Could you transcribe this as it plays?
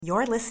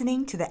You're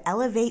listening to the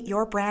Elevate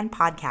Your Brand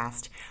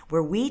podcast,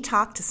 where we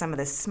talk to some of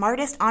the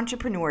smartest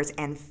entrepreneurs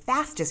and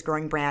fastest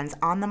growing brands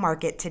on the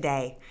market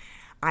today.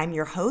 I'm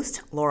your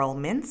host, Laurel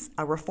Mintz,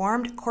 a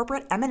reformed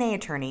corporate M&A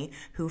attorney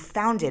who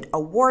founded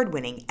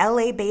award-winning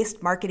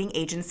LA-based marketing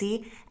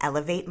agency,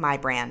 Elevate My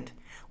Brand.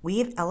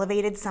 We've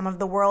elevated some of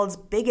the world's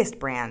biggest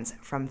brands,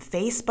 from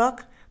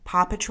Facebook,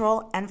 Paw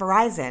Patrol, and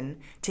Verizon,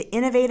 to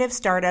innovative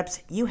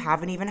startups you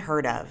haven't even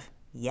heard of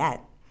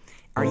yet.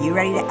 Are you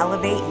ready to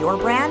elevate your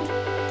brand?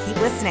 Keep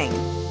listening.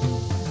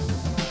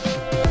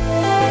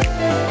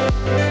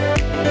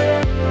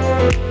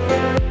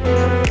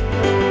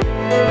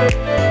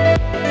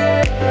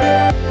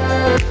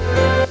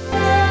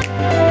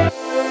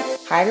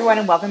 Hi, everyone,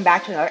 and welcome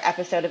back to another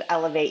episode of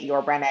Elevate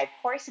Your Brand. I, of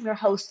course, am your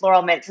host,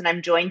 Laurel Mintz, and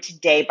I'm joined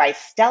today by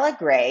Stella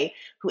Gray,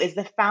 who is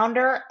the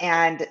founder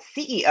and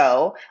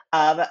CEO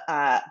of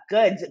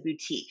GØØDZ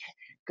Boutique.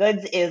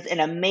 GØØDZ is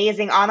an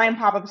amazing online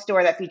pop-up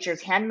store that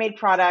features handmade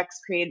products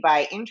created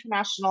by an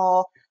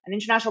international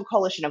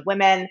coalition of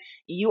women.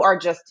 You are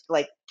just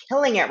like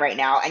killing it right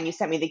now, and you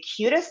sent me the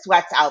cutest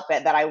sweats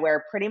outfit that I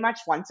wear pretty much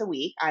once a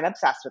week. I'm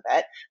obsessed with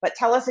it. But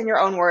tell us in your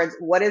own words,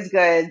 what is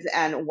GØØDZ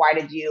and why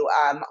did you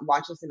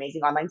launch this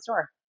amazing online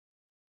store?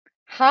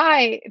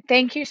 Hi,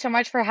 thank you so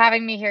much for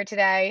having me here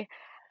today.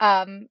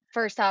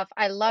 First off,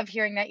 I love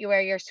hearing that you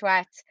wear your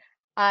sweats.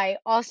 I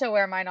also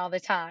wear mine all the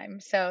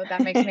time, so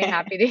that makes me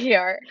happy to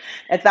hear.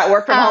 It's that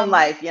work from home Um,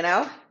 life, you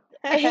know?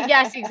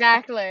 yes,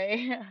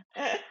 exactly.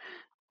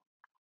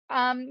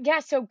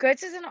 So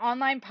Goods is an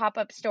online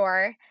pop-up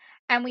store,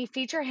 and we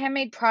feature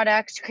handmade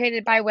products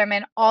created by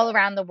women all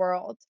around the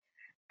world.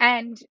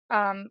 And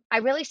I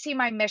really see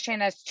my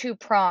mission as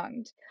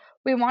two-pronged.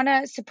 We want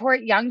to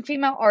support young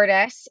female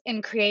artists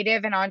in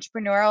creative and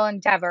entrepreneurial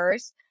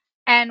endeavors,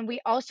 and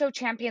we also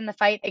champion the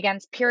fight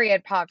against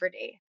period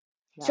poverty.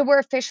 Yeah. So we're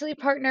officially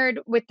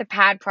partnered with the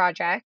PAD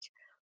Project,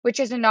 which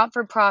is a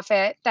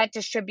not-for-profit that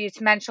distributes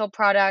menstrual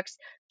products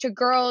to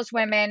girls,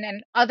 women,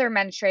 and other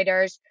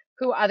menstruators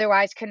who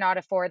otherwise could not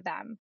afford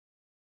them.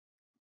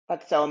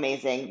 That's so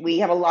amazing. We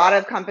have a lot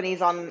of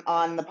companies on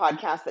the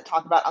podcast that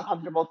talk about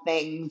uncomfortable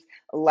things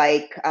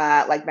like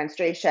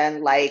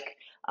menstruation,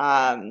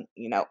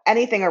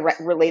 anything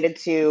related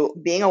to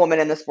being a woman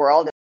in this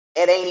world.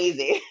 It ain't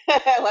easy.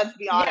 Let's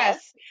be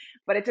honest. Yes,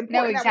 But it's no, important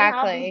that we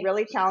have these exactly.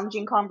 really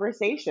challenging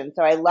conversations.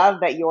 So I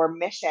love that your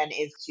mission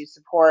is to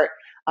support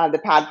the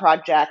PAD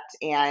project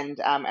and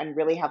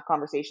really have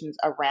conversations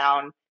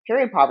around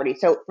period poverty.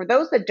 So for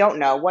those that don't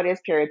know, what is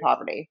period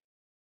poverty?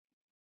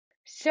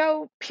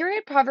 So,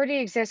 period poverty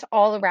exists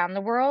all around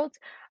the world,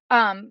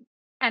 um,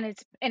 and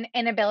it's an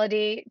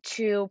inability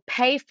to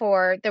pay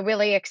for the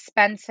really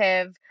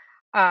expensive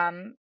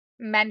um,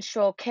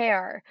 menstrual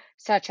care,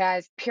 such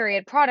as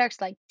period products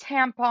like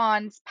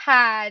tampons,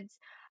 pads,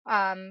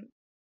 um,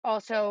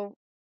 also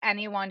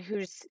anyone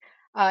who's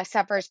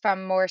suffers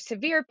from more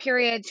severe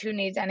periods who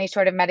needs any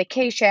sort of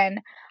medication.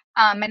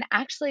 And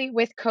actually,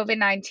 with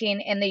COVID-19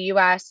 in the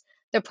US,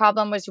 the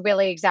problem was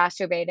really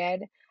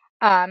exacerbated.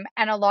 And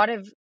a lot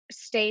of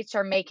states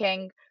are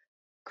making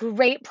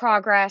great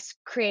progress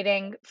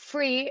creating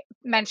free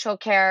menstrual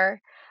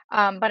care.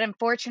 But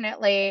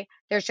unfortunately,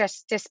 there's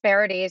just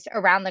disparities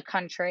around the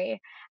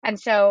country. And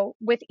so,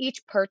 with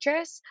each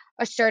purchase,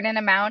 a certain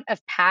amount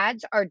of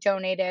pads are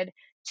donated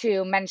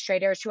to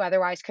menstruators who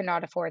otherwise could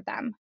not afford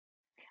them.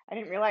 I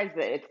didn't realize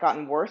that it's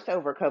gotten worse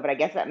over COVID. I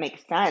guess that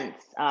makes sense.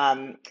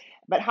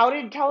 But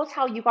tell us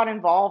how you got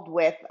involved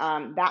with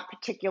that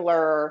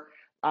particular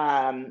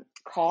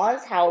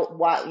cause?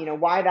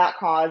 Why that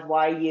cause?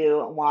 Why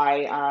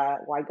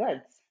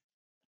goods?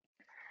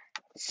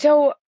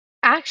 So,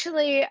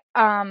 actually,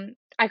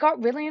 I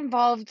got really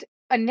involved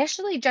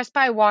initially just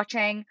by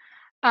watching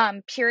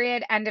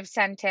Period End of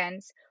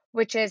Sentence,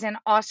 which is an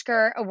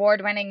Oscar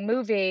award-winning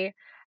movie,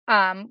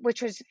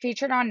 which was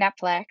featured on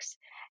Netflix.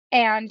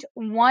 And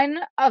one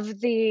of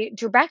the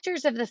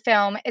directors of the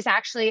film is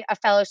actually a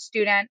fellow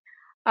student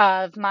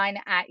of mine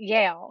at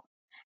Yale.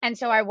 And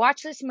so I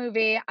watched this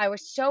movie. I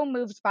was so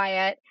moved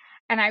by it.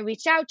 And I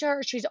reached out to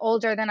her. She's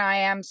older than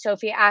I am,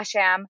 Sophie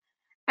Asham.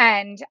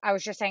 And I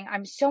was just saying,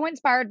 I'm so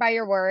inspired by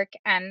your work,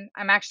 and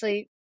I'm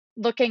actually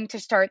looking to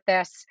start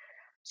this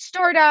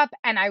startup.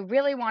 And I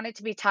really want it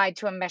to be tied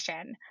to a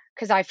mission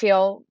because I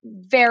feel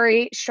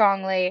very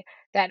strongly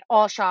that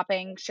all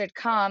shopping should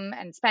come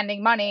and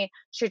spending money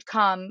should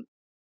come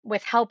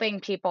with helping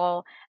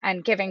people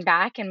and giving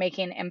back and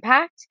making an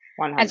impact.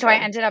 And so I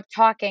 100. ended up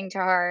talking to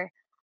her.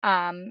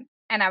 And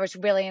I was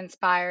really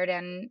inspired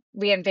and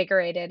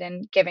reinvigorated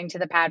in giving to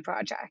the PAD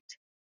project.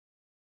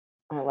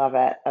 I love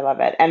it. I love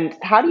it. And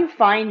how do you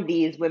find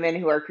these women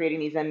who are creating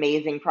these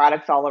amazing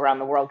products all around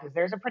the world? Because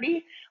there's a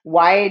pretty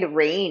wide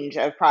range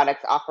of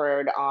products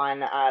offered on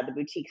the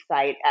boutique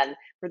site. And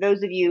for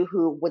those of you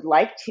who would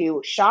like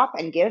to shop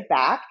and give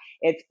back,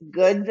 it's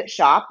Goods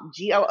Shop,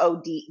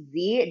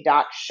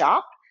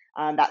 GOODZ.shop.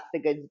 That's the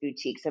Goods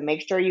Boutique. So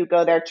make sure you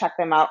go there, check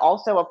them out.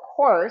 Also, of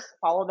course,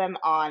 follow them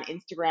on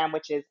Instagram,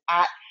 which is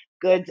at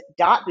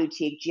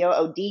goods.boutique,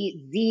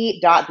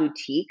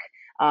 GOODZ.boutique.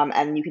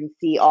 and you can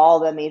see all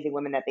the amazing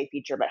women that they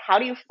feature. But how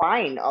do you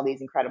find all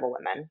these incredible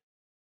women?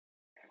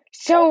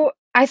 So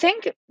I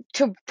think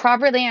to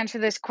properly answer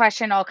this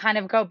question, I'll kind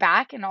of go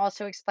back and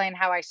also explain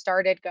how I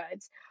started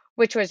Goods,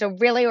 which was a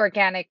really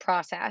organic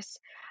process.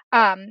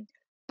 Um,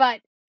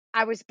 but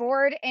I was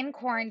bored in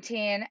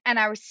quarantine and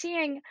I was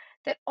seeing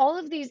that all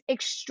of these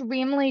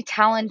extremely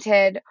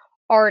talented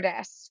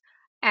artists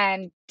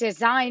and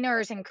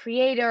designers and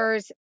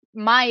creators,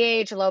 my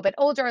age, a little bit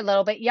older, a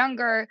little bit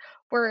younger,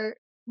 were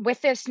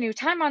with this new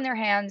time on their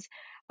hands.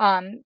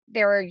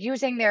 They were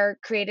using their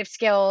creative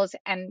skills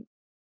and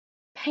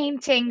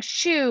painting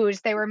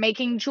shoes, they were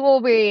making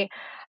jewelry,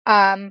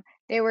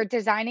 they were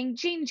designing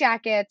jean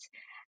jackets,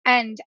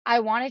 and I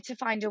wanted to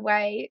find a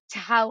way to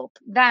help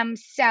them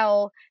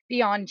sell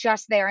beyond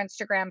just their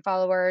Instagram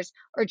followers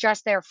or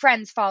just their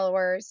friends'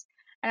 followers.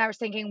 And I was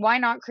thinking, why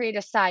not create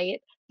a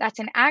site that's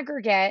an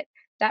aggregate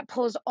that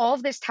pulls all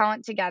of this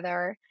talent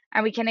together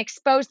and we can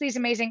expose these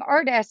amazing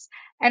artists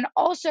and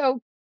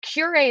also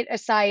curate a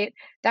site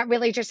that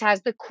really just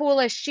has the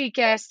coolest,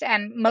 chicest,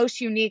 and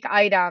most unique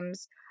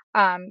items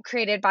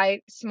created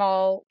by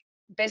small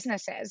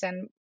businesses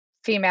and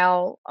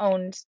female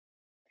owned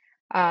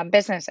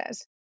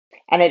businesses.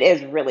 And it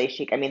is really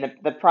chic. I mean,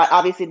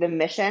 obviously the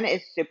mission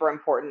is super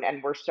important,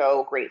 and we're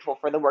so grateful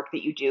for the work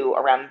that you do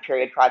around the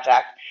Period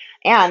Project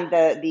and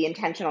the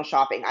intentional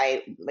shopping.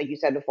 I like you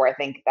said before. I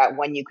think that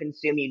when you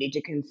consume, you need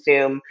to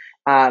consume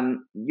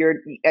your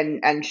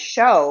and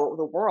show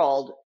the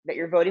world that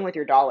you're voting with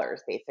your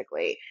dollars,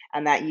 basically,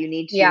 and that you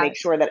need to make Yes.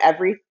 sure that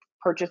every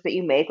purchase that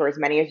you make, or as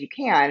many as you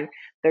can,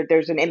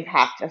 there's an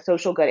impact, a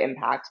social good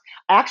impact.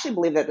 I actually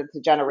believe that it's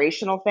a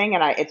generational thing,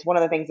 and it's one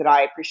of the things that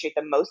I appreciate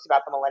the most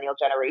about the millennial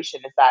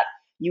generation is that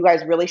you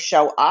guys really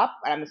show up.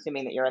 And I'm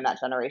assuming that you're in that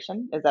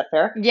generation. Is that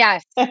fair?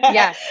 Yes.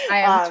 Yes.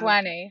 I am um,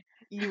 20.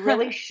 you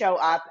really show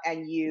up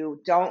and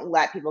you don't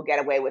let people get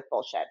away with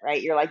bullshit,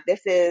 right? You're like,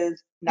 this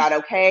is not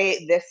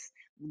okay.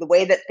 The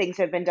way that things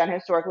have been done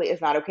historically is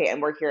not okay,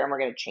 and we're here and we're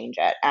going to change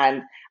it.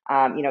 And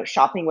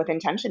shopping with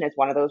intention is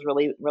one of those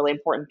really, really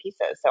important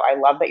pieces. So I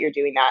love that you're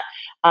doing that.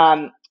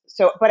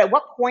 But at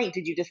what point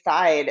did you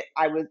decide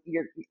I'm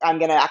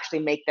going to actually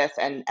make this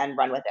and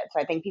run with it?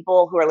 So I think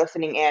people who are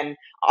listening in,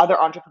 other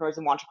entrepreneurs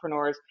and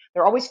entrepreneurs,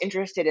 they're always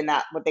interested in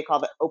that, what they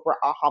call the Oprah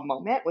aha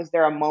moment. Was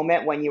there a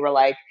moment when you were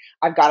like,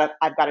 I've got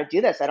to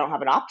do this. I don't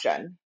have an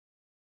option.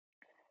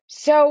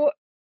 So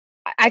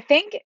I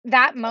think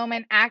that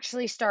moment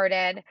actually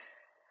started.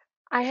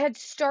 I had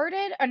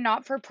started a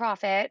not for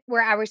profit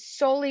where I was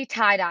solely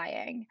tie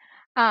dyeing.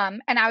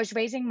 And I was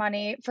raising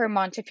money for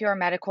Montefiore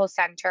Medical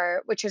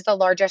Center, which is the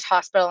largest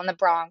hospital in the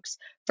Bronx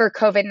for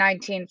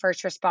COVID-19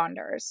 first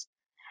responders.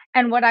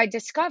 And what I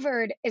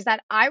discovered is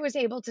that I was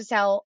able to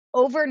sell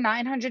over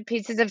 900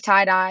 pieces of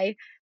tie dye,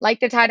 like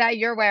the tie dye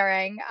you're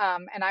wearing,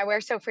 and I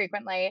wear so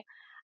frequently.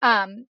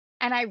 And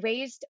I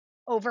raised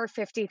over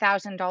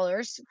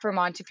 $50,000 for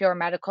Montefiore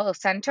Medical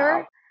Center.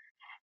 Wow.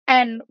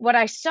 And what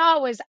I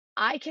saw was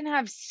I can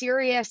have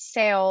serious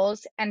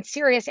sales and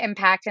serious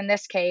impact in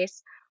this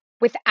case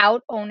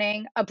without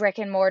owning a brick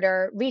and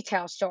mortar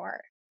retail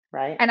store.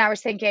 Right. And I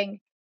was thinking,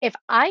 if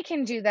I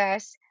can do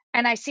this,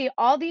 and I see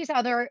all these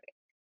other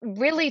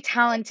really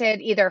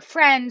talented either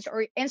friends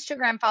or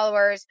Instagram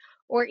followers,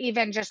 or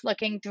even just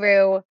looking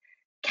through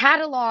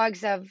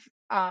catalogs of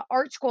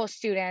art school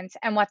students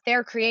and what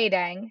they're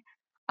creating,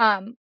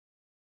 um,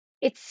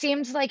 it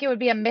seems like it would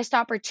be a missed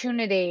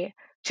opportunity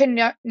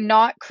to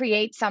not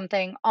create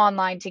something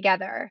online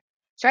together.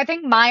 So I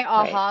think my Right.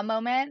 aha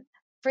moment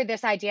for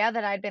this idea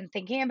that I'd been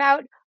thinking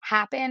about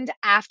happened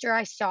after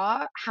I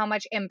saw how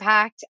much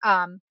impact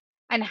and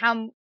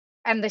how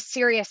and the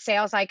serious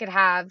sales I could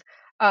have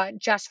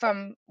just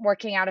from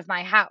working out of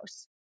my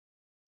house.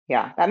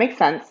 Yeah, that makes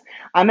sense.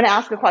 I'm going to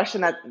ask a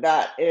question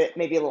that it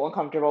may be a little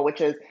uncomfortable, which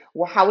is,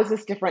 well, how is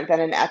this different than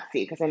an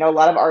Etsy? Because I know a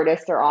lot of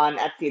artists are on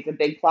Etsy. It's a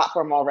big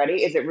platform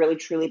already. Is it really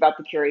truly about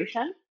the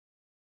curation?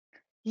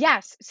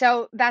 Yes,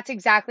 so that's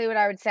exactly what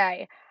I would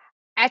say.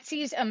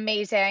 Etsy's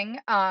amazing.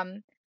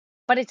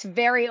 But it's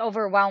very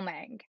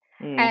overwhelming.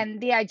 Mm,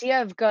 And the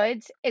idea of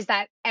goods is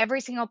that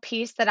every single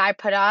piece that I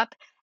put up,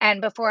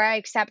 and before I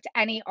accept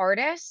any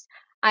artist,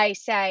 I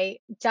say,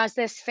 does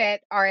this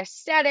fit our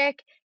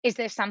aesthetic? Is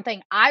this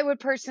something I would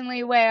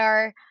personally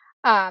wear?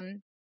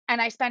 Um,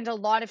 and I spend a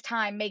lot of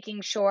time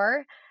making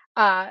sure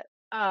uh,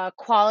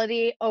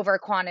 quality over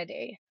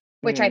quantity,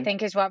 which I mm.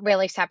 think is what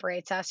really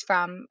separates us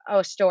from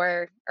a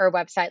store or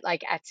website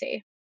like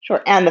Etsy. Sure.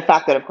 And the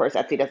fact that, of course,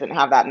 Etsy doesn't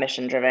have that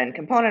mission-driven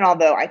component,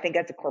 although I think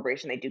as a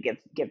corporation they do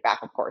give back,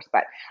 of course.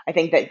 But I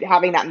think that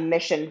having that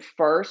mission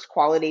first,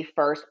 quality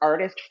first,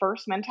 artist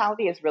first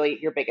mentality is really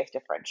your biggest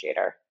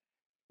differentiator.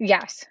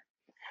 Yes.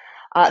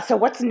 So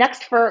what's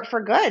next for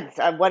Goods?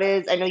 What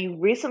is? I know you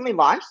recently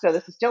launched, so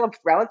this is still a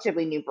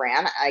relatively new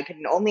brand. I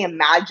can only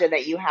imagine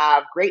that you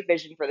have great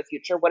vision for the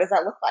future. What does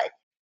that look like?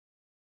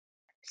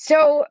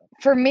 So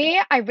for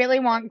me, I really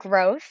want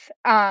growth.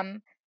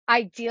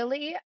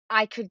 Ideally,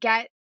 I could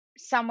get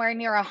somewhere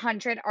near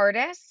 100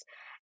 artists,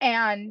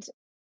 and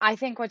I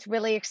think what's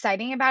really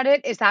exciting about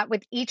it is that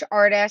with each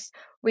artist,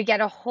 we get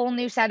a whole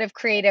new set of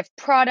creative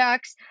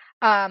products.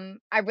 I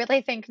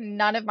really think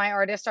none of my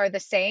artists are the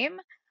same.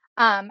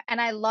 And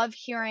I love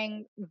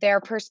hearing their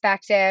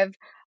perspective,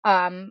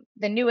 the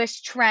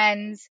newest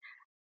trends,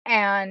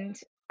 and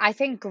I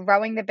think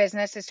growing the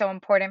business is so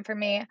important for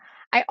me.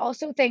 I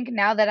also think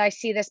now that I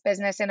see this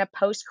business in a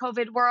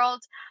post-COVID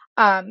world,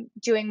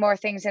 doing more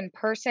things in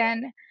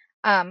person.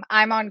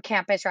 I'm on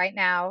campus right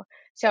now,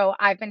 so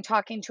I've been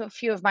talking to a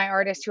few of my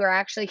artists who are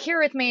actually here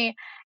with me,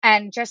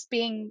 and just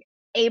being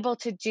able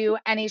to do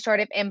any sort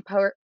of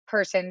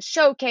in-person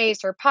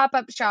showcase or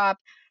pop-up shop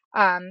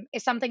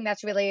is something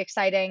that's really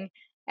exciting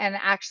and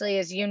actually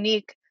is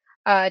unique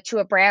to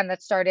a brand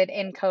that started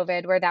in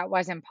COVID where that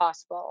wasn't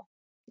possible.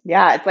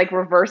 Yeah, it's like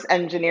reverse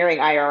engineering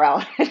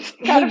IRL. It's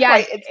kind of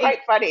Yes, quite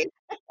funny.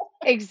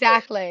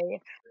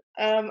 exactly.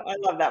 I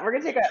love that. We're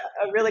gonna take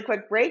a really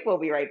quick break. We'll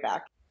be right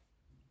back.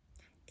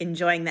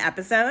 Enjoying the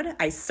episode?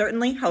 I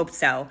certainly hope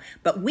so,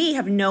 but we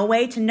have no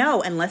way to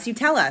know unless you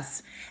tell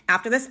us.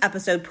 After this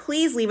episode,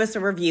 please leave us a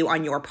review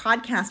on your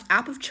podcast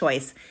app of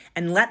choice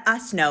and let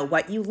us know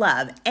what you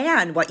love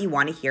and what you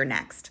want to hear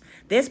next.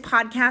 This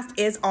podcast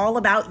is all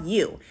about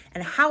you,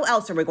 and how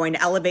else are we going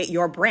to elevate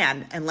your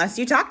brand unless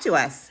you talk to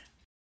us?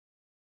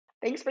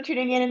 Thanks for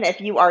tuning in. And if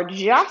you are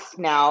just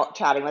now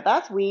chatting with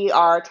us, we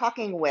are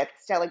talking with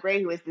Stella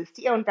Gray, who is the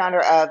CEO and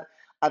founder of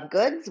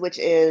GØØDZ, which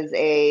is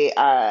a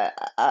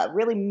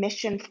really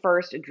mission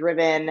first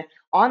driven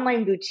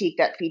online boutique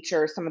that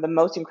features some of the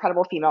most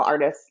incredible female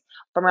artists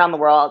from around the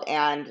world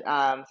and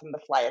some of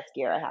the flyest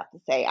gear, I have to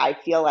say. I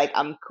feel like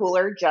I'm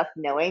cooler just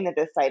knowing that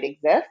this site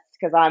exists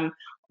because I'm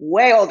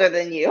way older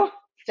than you,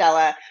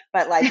 Stella.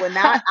 But like when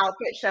that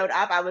outfit showed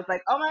up, I was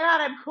like, oh my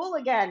God, I'm cool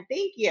again.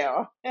 Thank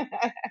you.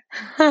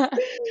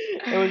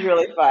 It was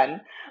really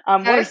fun. That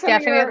What are is some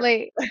of your,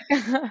 definitely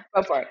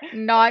go for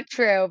not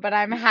true, but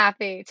I'm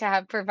happy to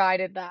have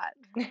provided that.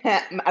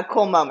 it, a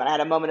cool moment. I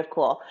had a moment of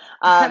cool.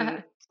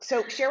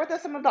 So share with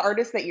us some of the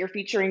artists that you're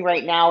featuring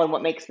right now and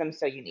what makes them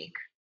so unique.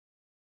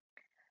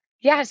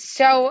 Yes,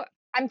 so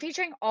I'm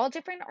featuring all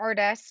different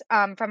artists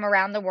from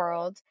around the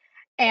world.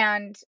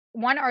 And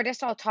one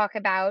artist I'll talk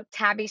about,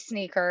 Tabby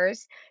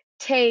Sneakers,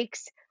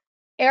 takes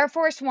Air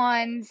Force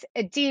Ones,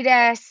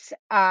 Adidas,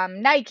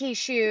 Nike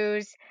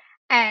shoes,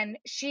 and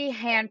she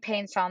hand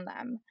paints on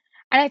them.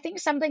 And I think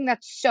something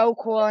that's so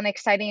cool and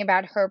exciting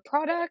about her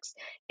products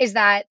is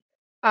that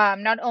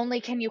not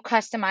only can you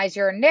customize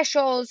your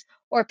initials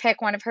or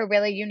pick one of her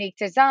really unique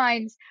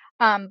designs,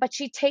 but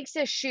she takes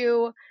a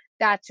shoe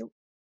that's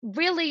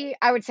really,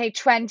 I would say,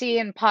 trendy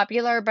and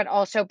popular, but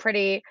also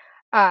pretty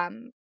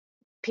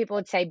people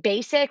would say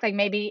basic. Like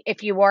maybe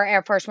if you wore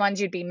Air Force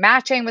Ones, you'd be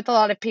matching with a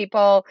lot of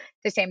people.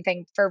 The same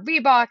thing for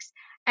Reeboks.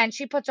 And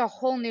she puts a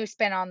whole new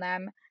spin on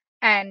them.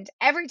 And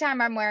every time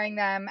I'm wearing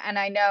them, and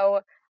I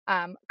know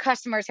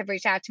customers have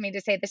reached out to me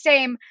to say the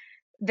same,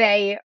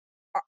 they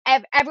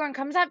everyone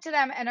comes up to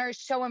them and are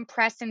so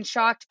impressed and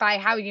shocked by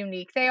how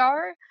unique they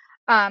are.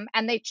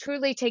 And they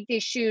truly take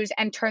these shoes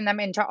and turn them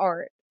into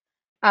art.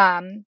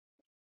 Um,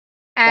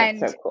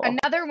 That's and so cool.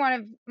 another one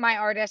of my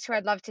artists who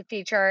I'd love to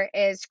feature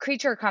is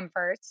Creature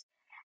Comforts,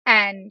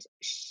 and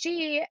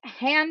she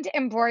hand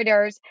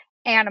embroiders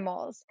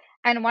animals.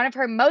 And one of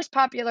her most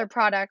popular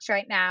products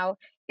right now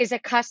is a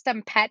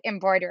custom pet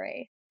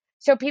embroidery.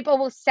 So people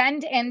will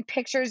send in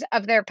pictures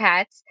of their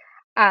pets.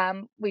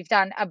 We've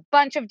done a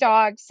bunch of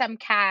dogs, some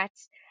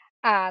cats.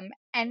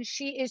 And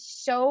she is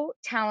so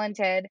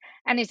talented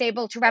and is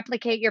able to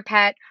replicate your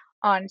pet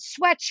on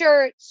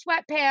sweatshirts,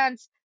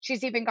 sweatpants.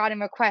 She's even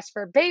gotten requests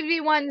for baby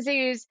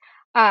onesies.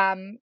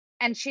 And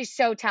she's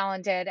so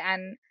talented.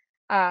 And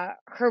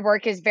her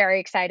work is very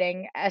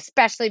exciting,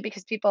 especially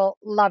because people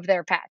love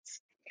their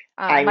pets,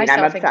 I mean, I'm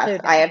myself obsessed. I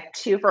included. have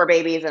two fur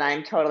babies and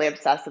I'm totally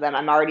obsessed with them.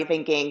 I'm already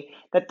thinking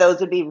that those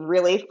would be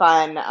really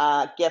fun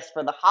gifts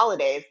for the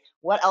holidays.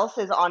 What else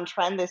is on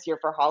trend this year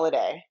for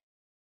holiday?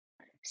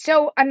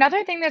 So,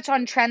 another thing that's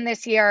on trend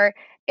this year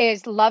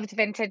is loved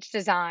vintage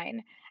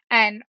design.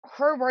 And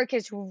her work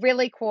is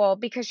really cool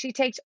because she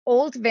takes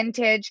old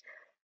vintage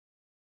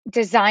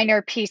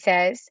designer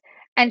pieces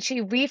and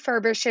she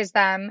refurbishes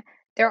them.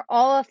 They're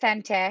all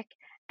authentic.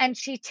 And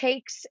she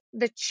takes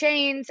the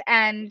chains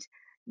and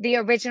the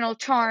original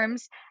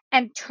charms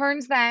and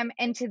turns them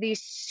into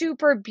these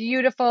super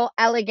beautiful,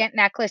 elegant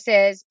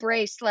necklaces,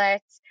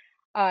 bracelets,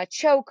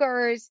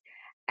 chokers.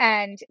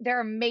 And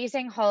they're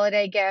amazing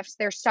holiday gifts.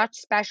 They're such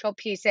special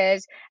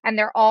pieces and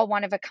they're all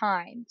one of a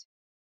kind.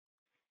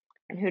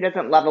 And who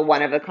doesn't love a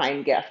one of a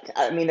kind gift?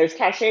 I mean, there's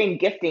cachet in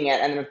gifting it,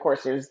 and then of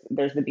course there's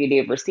the beauty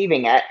of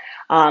receiving it.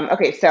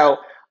 Okay, so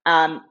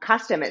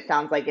custom, it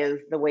sounds like, is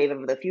the wave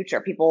of the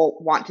future. People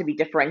want to be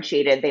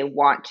differentiated. They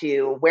want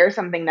to wear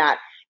something that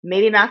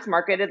maybe mass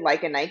marketed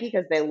like a Nike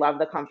because they love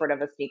the comfort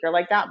of a sneaker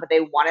like that, but they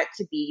want it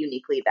to be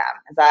uniquely them.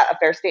 Is that a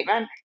fair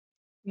statement?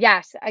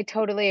 Yes, I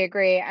totally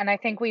agree. And I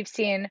think we've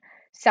seen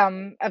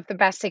some of the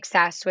best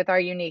success with our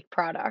unique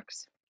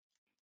products.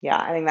 Yeah,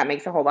 I think that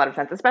makes a whole lot of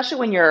sense, especially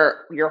when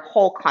your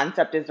whole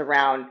concept is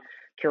around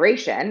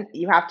curation,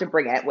 you have to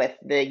bring it with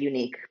the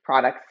unique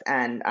products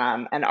and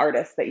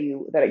artists that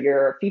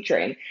you're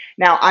featuring.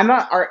 Now, I'm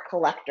an art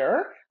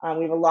collector.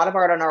 We have a lot of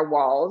art on our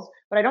walls,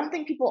 but I don't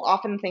think people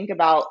often think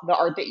about the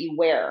art that you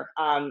wear.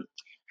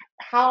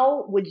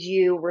 How would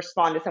you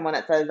respond to someone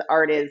that says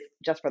art is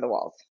just for the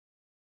walls?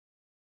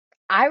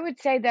 I would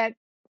say that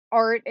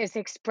art is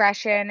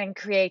expression and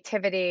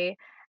creativity,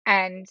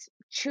 and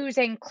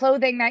choosing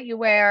clothing that you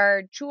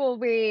wear,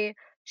 jewelry,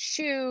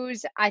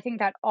 shoes, I think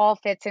that all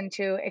fits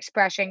into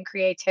expression,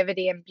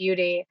 creativity, and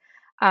beauty.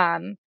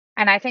 Um,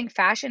 and I think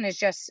fashion is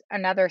just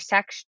another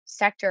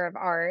sector of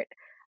art.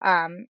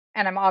 And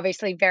I'm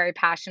obviously very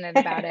passionate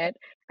about it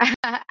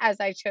as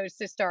I chose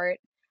to start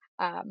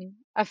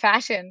a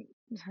fashion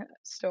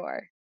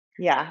store.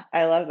 Yeah,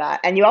 I love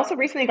that. And you also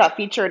recently got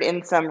featured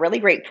in some really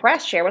great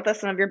press. Share with us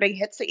some of your big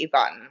hits that you've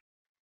gotten.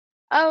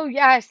 Oh,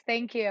 yes,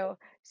 thank you.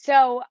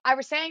 So I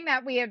was saying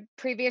that we had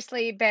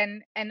previously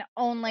been an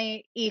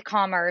only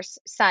e-commerce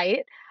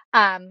site,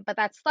 but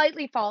that's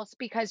slightly false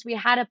because we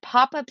had a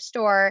pop-up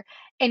store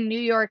in New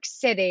York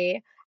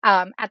City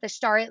at the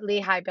Star at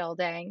Lehigh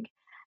building.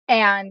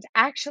 And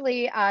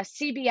actually,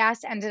 CBS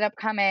ended up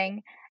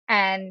coming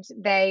and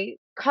they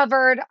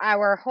covered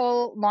our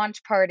whole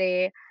launch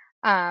party,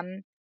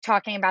 um,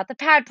 talking about the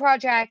pad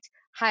project,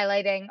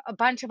 highlighting a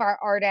bunch of our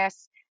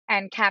artists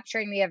and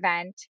capturing the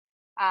event.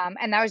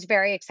 And that was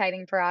very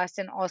exciting for us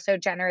and also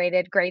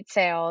generated great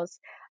sales,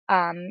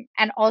 and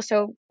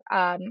also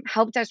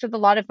helped us with a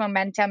lot of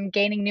momentum,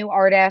 gaining new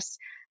artists,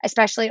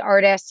 especially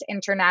artists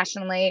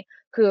internationally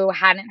who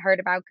hadn't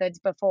heard about goods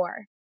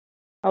before.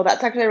 Oh,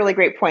 that's actually a really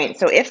great point.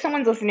 So if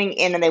someone's listening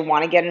in and they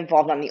want to get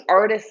involved on the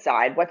artist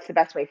side, what's the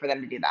best way for them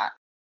to do that?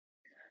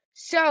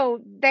 So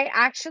they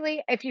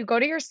actually, if you go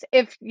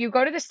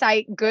to the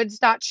site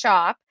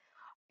goods.shop,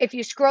 if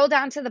you scroll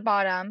down to the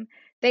bottom,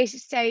 they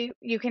say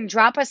you can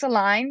drop us a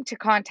line to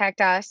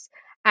contact us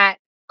at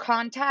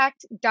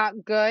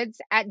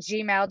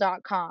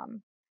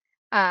contact.goods@gmail.com.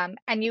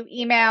 And you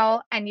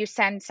email and you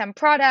send some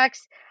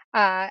products,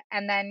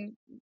 and then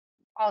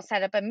I'll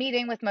set up a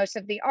meeting with most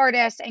of the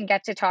artists and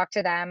get to talk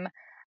to them.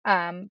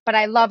 But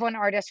I love when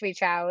artists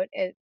reach out.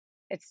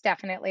 It's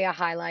definitely a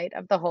highlight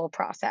of the whole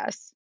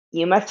process.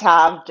 You must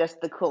have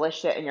just the coolest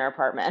shit in your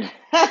apartment.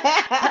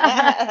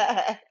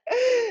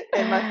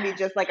 It must be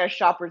just like a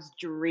shopper's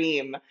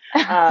dream.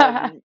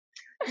 Um,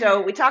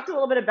 so we talked a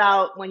little bit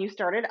about when you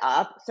started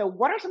up. So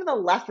what are some of the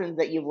lessons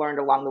that you've learned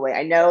along the way?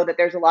 I know that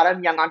there's a lot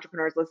of young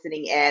entrepreneurs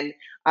listening in.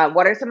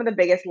 What are some of the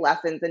biggest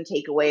lessons and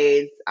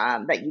takeaways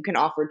that you can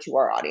offer to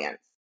our audience?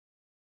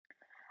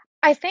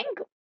 I think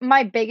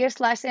my biggest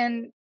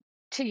lesson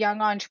to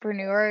young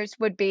entrepreneurs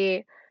would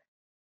be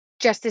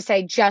just to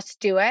say, just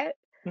do it.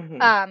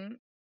 Hmm. Um,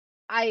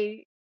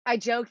 I I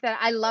joke that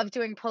I love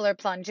doing polar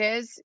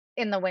plunges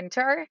in the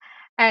winter,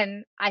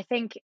 and I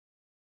think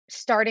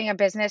starting a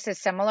business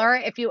is similar.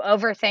 If you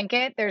overthink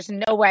it, there's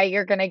no way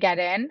you're going to get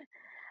in.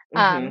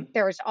 Hmm.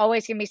 There's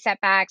always going to be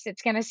setbacks.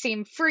 It's going to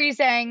seem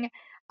freezing.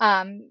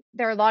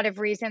 There are a lot of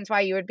reasons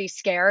why you would be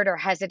scared or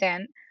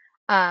hesitant.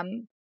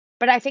 Um,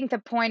 but I think the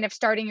point of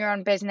starting your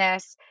own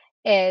business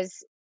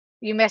is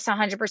you miss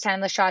 100%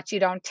 of the shots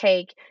you don't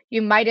take.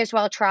 You might as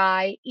well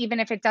try, even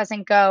if it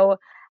doesn't go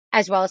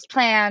as well as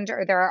planned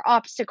or there are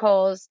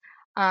obstacles.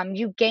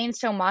 You gain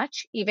so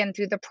much even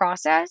through the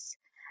process.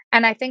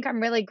 And I think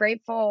I'm really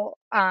grateful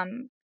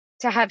to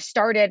have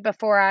started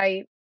before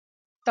I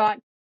thought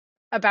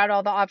about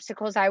all the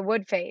obstacles I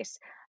would face.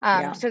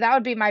 Yeah. So that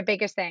would be my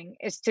biggest thing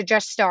is to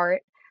just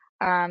start,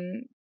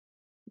 um,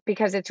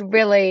 because it's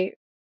really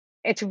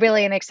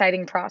an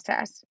exciting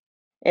process.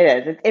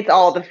 It is. It's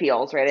all the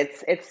feels, right?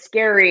 It's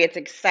scary, it's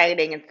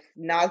exciting, it's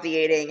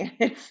nauseating,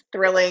 it's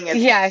thrilling,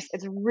 Yes.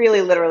 it's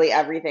really literally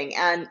everything.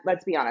 And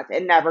let's be honest,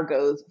 it never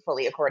goes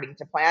fully according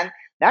to plan.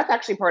 That's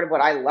actually part of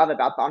what I love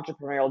about the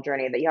entrepreneurial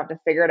journey, that you have to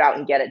figure it out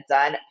and get it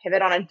done,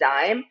 pivot on a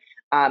dime,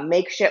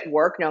 make shit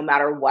work no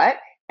matter what,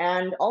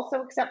 and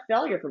also accept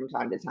failure from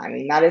time to time. I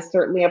mean, that is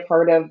certainly a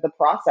part of the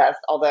process.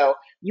 Although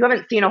you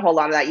haven't seen a whole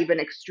lot of that, you've been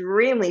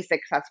extremely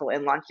successful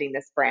in launching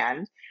this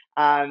brand.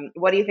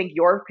 What do you think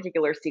your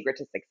particular secret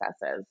to success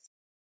is?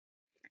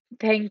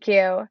 Thank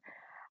you.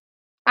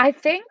 I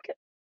think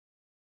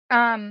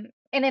an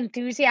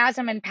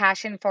enthusiasm and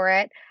passion for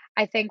it.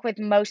 I think with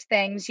most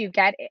things, you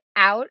get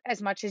out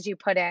as much as you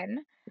put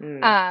in.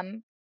 Mm,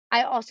 Um,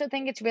 I also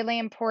think it's really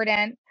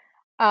important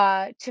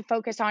to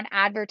focus on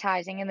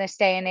advertising in this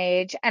day and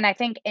age. And I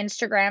think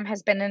Instagram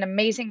has been an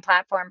amazing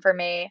platform for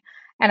me.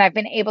 And I've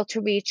been able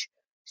to reach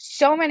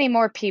so many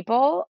more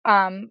people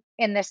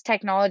in this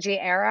technology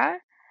era.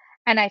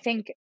 And I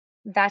think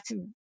that's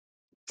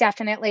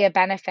definitely a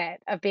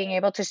benefit of being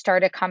able to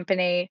start a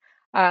company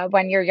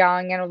when you're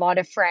young and a lot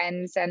of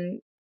friends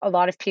and a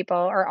lot of people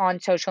are on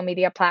social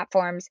media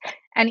platforms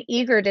and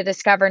eager to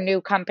discover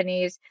new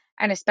companies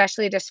and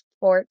especially to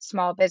support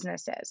small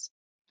businesses.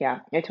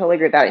 Yeah, I totally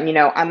agree with that. And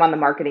I'm on the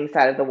marketing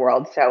side of the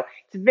world, so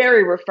it's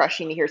very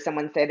refreshing to hear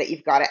someone say that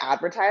you've got to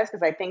advertise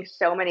because I think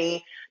so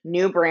many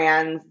new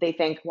brands, they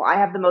think, well, I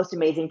have the most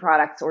amazing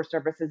products or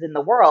services in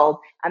the world,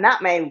 and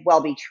that may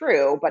well be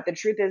true, but the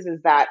truth is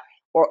that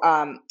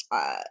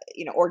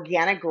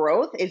organic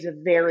growth is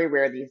very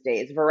rare these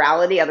days.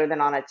 Virality, other than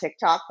on a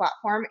TikTok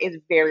platform, is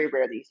very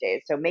rare these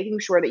days. So making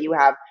sure that you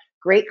have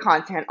great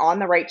content on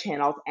the right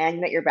channels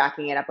and that you're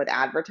backing it up with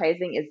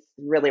advertising is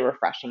really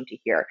refreshing to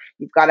hear.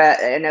 You've got to,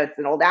 I know it's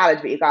an old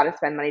adage, but you've got to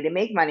spend money to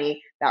make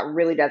money. That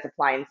really does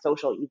apply in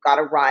social. You've got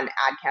to run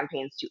ad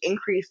campaigns to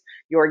increase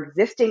your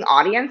existing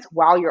audience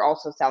while you're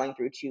also selling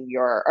through to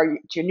your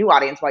new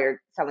audience while you're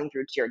selling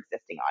through to your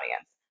existing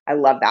audience. I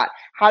love that.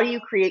 How do you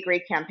create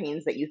great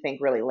campaigns that you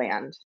think really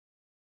land?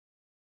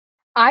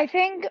 I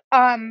think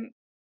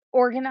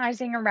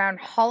organizing around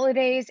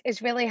holidays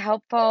is really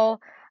helpful.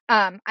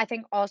 I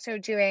think also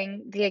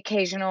doing the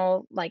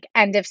occasional like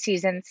end of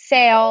season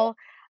sale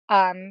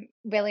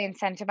really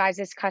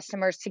incentivizes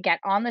customers to get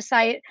on the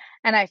site.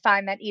 And I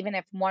find that even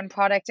if one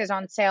product is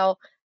on sale,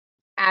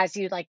 as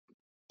you like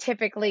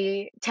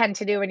typically tend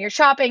to do when you're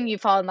shopping, you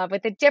fall in love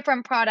with a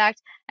different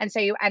product, and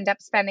so you end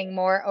up spending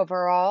more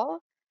overall.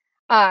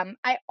 I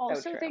So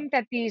also true. think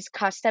that these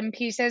custom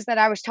pieces that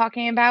I was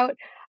talking about,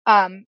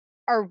 um,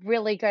 are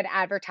really good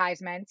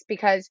advertisements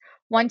because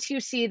once you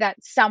see that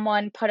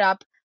someone put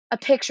up a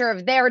picture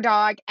of their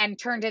dog and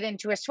turned it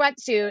into a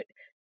sweatsuit,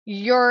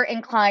 you're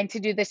inclined to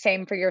do the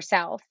same for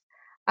yourself.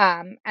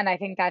 And I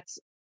think that's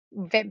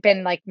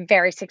been like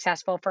very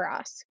successful for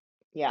us.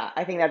 Yeah,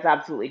 I think that's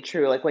absolutely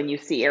true. Like when you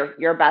see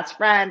your best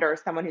friend or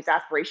someone who's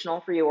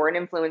aspirational for you or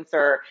an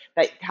influencer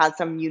that has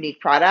some unique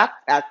product,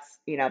 that's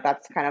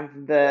kind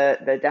of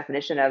the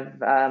definition of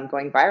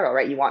going viral,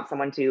 right? You want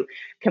someone to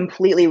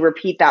completely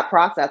repeat that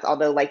process.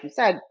 Although, like you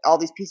said, all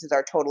these pieces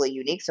are totally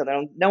unique, so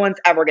no one's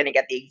ever going to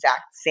get the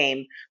exact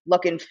same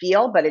look and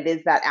feel. But it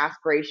is that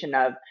aspiration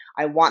of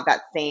I want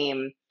that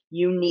same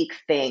unique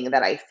thing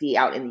that I see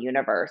out in the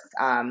universe,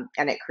 and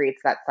it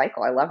creates that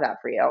cycle. I love that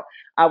for you.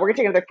 We're going to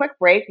take another quick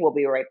break. We'll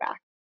be right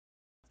back.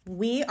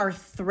 We are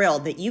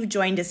thrilled that you've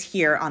joined us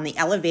here on the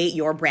Elevate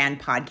Your Brand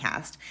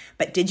podcast.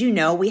 But did you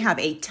know we have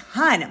a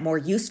ton more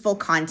useful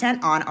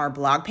content on our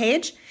blog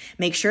page?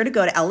 Make sure to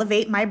go to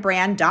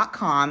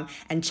elevatemybrand.com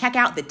and check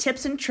out the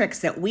tips and tricks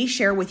that we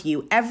share with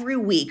you every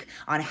week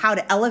on how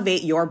to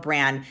elevate your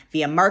brand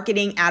via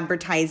marketing,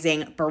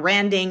 advertising,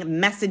 branding,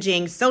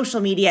 messaging,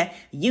 social media,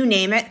 you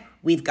name it,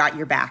 we've got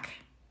your back.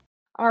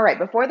 All right.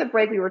 Before the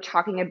break, we were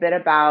talking a bit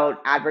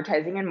about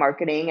advertising and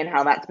marketing and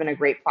how that's been a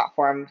great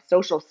platform,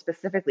 social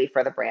specifically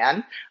for the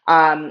brand.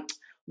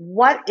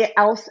 What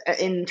else,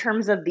 in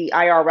terms of the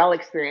IRL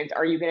experience,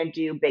 are you going to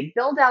do big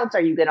build outs?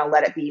 Are you going to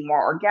let it be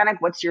more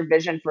organic? What's your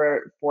vision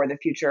for the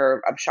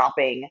future of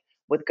shopping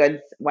with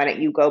goods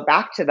when you go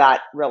back to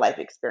that real life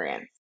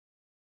experience?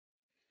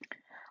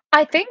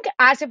 I think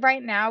as of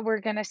right now,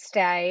 we're going to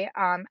stay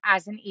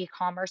as an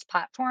e-commerce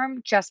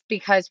platform just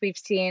because we've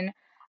seen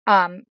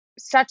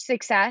such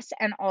success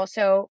and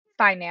also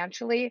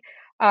financially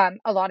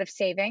a lot of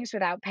savings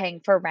without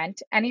paying for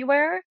rent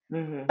anywhere.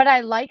 Hmm. But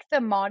I like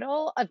the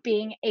model of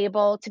being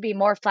able to be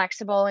more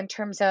flexible in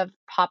terms of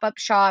pop-up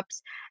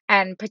shops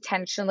and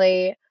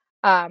potentially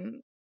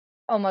um,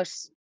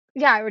 almost,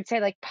 yeah, I would say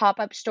like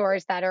pop-up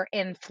stores that are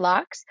in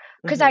flux,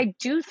 because Hmm. I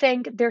do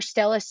think there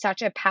still is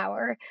such a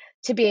power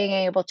to being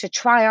able to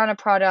try on a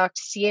product,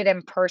 see it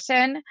in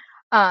person,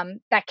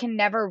 that can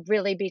never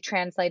really be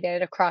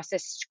translated across a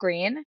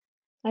screen.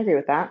 I agree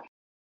with that.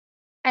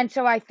 And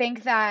so I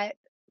think that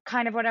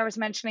kind of what I was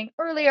mentioning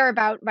earlier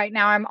about right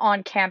now I'm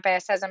on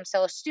campus as I'm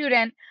still a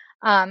student,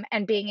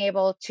 and being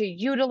able to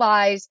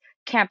utilize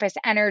campus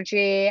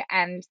energy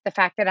and the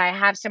fact that I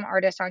have some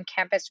artists on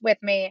campus with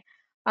me,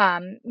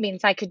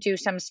 means I could do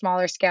some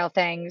smaller scale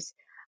things,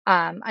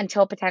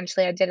 until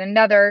potentially I did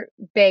another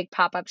big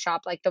pop up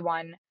shop like the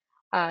one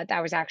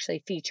that was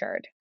actually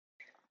featured.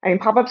 I mean,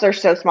 pop-ups are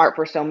so smart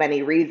for so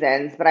many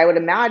reasons, but I would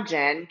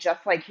imagine, just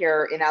like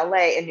here in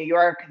LA, in New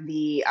York,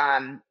 the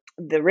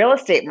real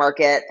estate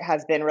market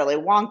has been really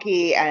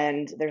wonky,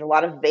 and there's a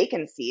lot of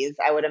vacancies.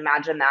 I would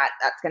imagine that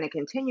that's going to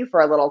continue for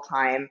a little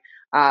time,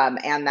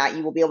 and that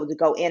you will be able to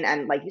go in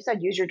and, like you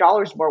said, use your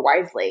dollars more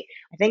wisely.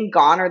 I think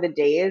gone are the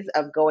days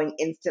of going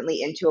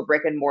instantly into a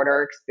brick and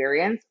mortar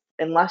experience,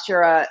 unless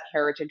you're a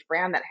heritage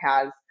brand that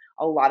has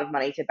a lot of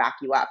money to back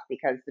you up.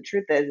 Because the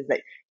truth is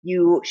that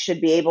you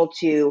should be able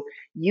to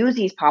use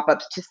these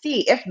pop-ups to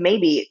see if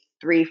maybe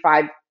 3,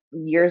 5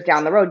 years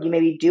down the road you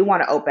maybe do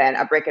want to open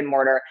a brick and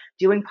mortar.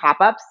 Doing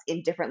pop-ups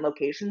in different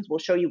locations will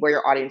show you where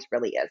your audience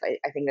really is.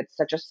 I think it's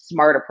such a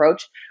smart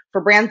approach for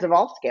brands of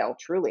all scale,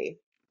 truly.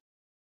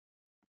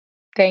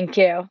 Thank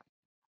you.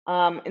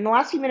 In the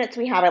last few minutes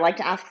we have, I like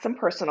to ask some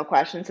personal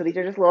questions, so these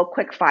are just a little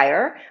quick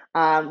fire.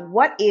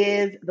 What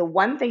is the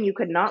one thing you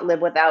could not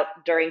live without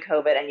during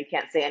COVID and you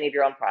can't say any of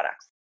your own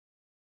products?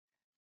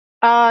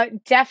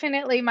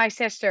 Definitely my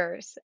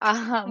sisters.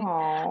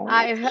 Oh,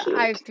 that's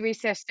I have cute. three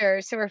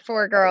sisters, so we're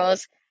four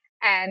girls,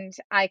 and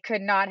I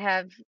could not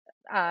have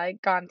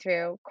gone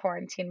through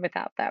quarantine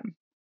without them.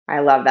 I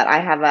love that. I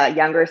have a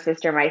younger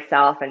sister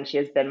myself, and she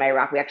has been my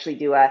rock. We actually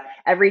do a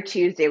every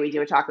Tuesday we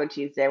do a Taco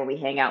Tuesday when we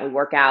hang out, we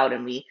work out,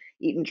 and we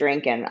eat and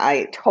drink. And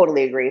I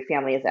totally agree.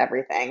 Family is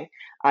everything.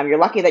 You're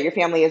lucky that your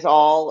family is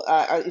all.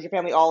 Is your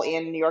family all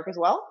in New York as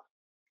well?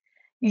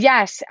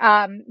 Yes,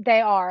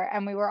 they are,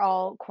 and we were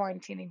all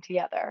quarantining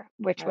together,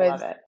 I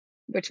love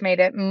which made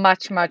it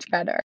much, much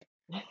better.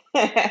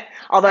 it.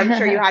 Although I'm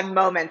sure you had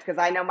moments, because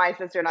I know my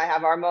sister and I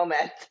have our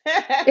moments.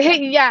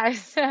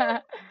 Yes.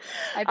 I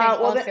think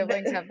Well, all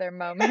siblings have their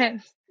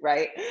moments.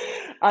 right.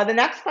 The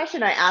next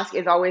question I ask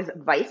is always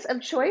vice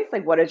of choice,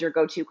 like what is your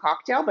go-to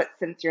cocktail? But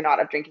since you're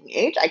not of drinking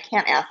age, I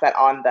can't ask that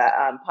on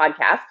the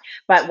podcast.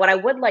 But what I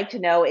would like to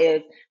know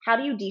is how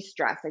do you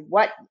de-stress? Like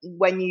what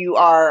when you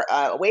are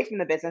away from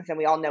the business, and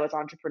we all know as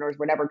entrepreneurs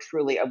we're never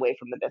truly away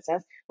from the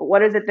business. But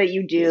what is it that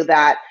you do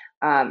that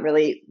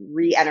really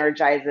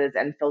re-energizes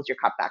and fills your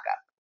cup back up?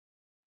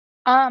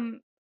 Um,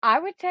 I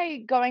would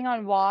say going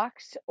on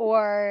walks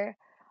or,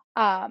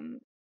 um,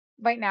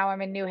 right now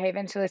I'm in New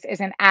Haven, so this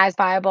isn't as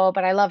viable,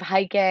 but I love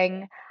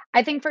hiking.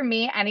 I think for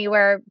me,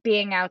 anywhere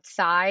being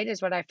outside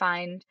is what I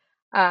find,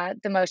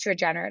 the most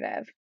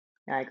regenerative.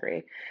 I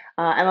agree.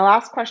 And the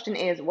last question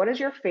is, what is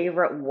your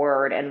favorite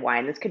word and why?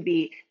 And this could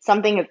be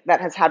something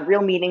that has had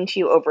real meaning to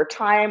you over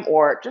time,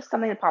 or just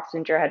something that pops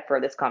into your head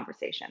for this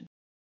conversation.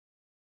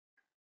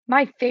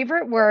 My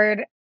favorite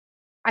word,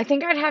 I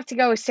think I'd have to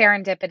go with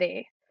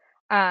serendipity.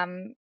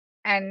 Um,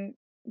 and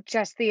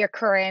just the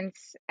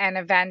occurrence and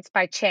events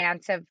by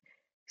chance of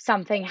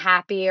something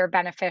happy or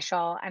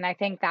beneficial. And I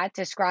think that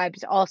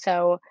describes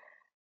also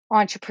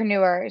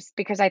entrepreneurs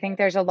because I think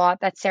there's a lot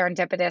that's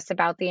serendipitous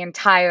about the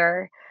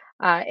entire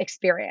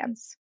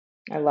experience.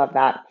 I love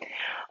that.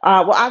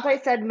 Well, as I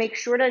said, make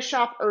sure to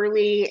shop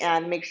early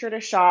and make sure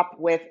to shop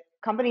with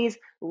companies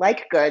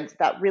like Goods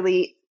that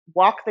really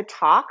walk the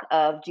talk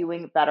of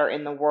doing better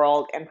in the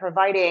world and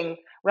providing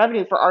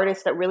revenue for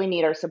artists that really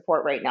need our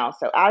support right now.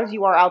 So, as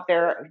you are out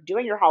there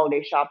doing your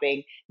holiday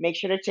shopping, make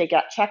sure to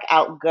check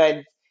out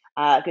Goods.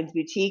 Goods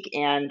Boutique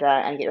and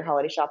get your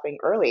holiday shopping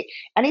early.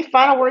 Any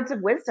final words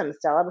of wisdom,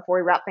 Stella, before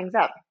we wrap things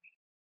up?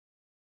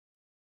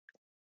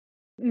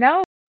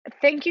 No,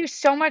 thank you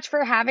so much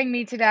for having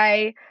me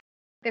today.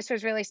 This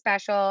was really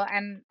special,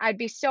 and I'd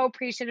be so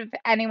appreciative if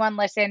anyone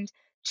listened,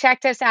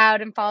 checked us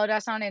out, and followed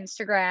us on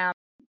Instagram.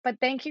 But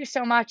thank you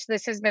so much.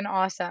 This has been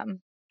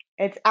awesome.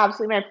 It's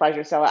absolutely my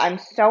pleasure, Stella. I'm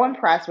so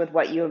impressed with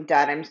what you have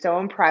done. I'm so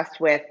impressed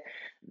with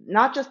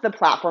not just the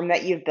platform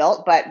that you've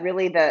built, but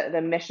really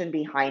the mission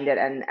behind it.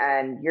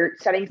 And you're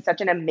setting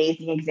such an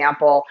amazing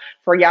example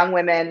for young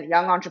women,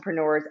 young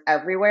entrepreneurs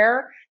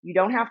everywhere. You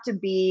don't have to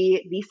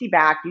be VC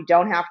backed. You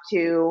don't have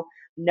to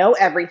know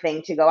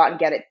everything to go out and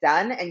get it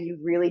done. And you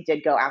really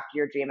did go after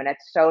your dream. And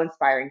it's so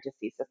inspiring to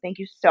see. So thank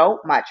you so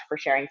much for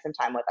sharing some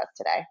time with us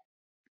today.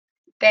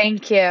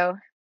 Thank you.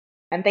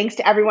 And thanks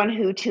to everyone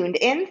who tuned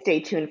in.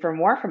 Stay tuned for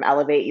more from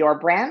Elevate Your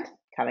Brand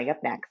coming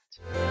up next.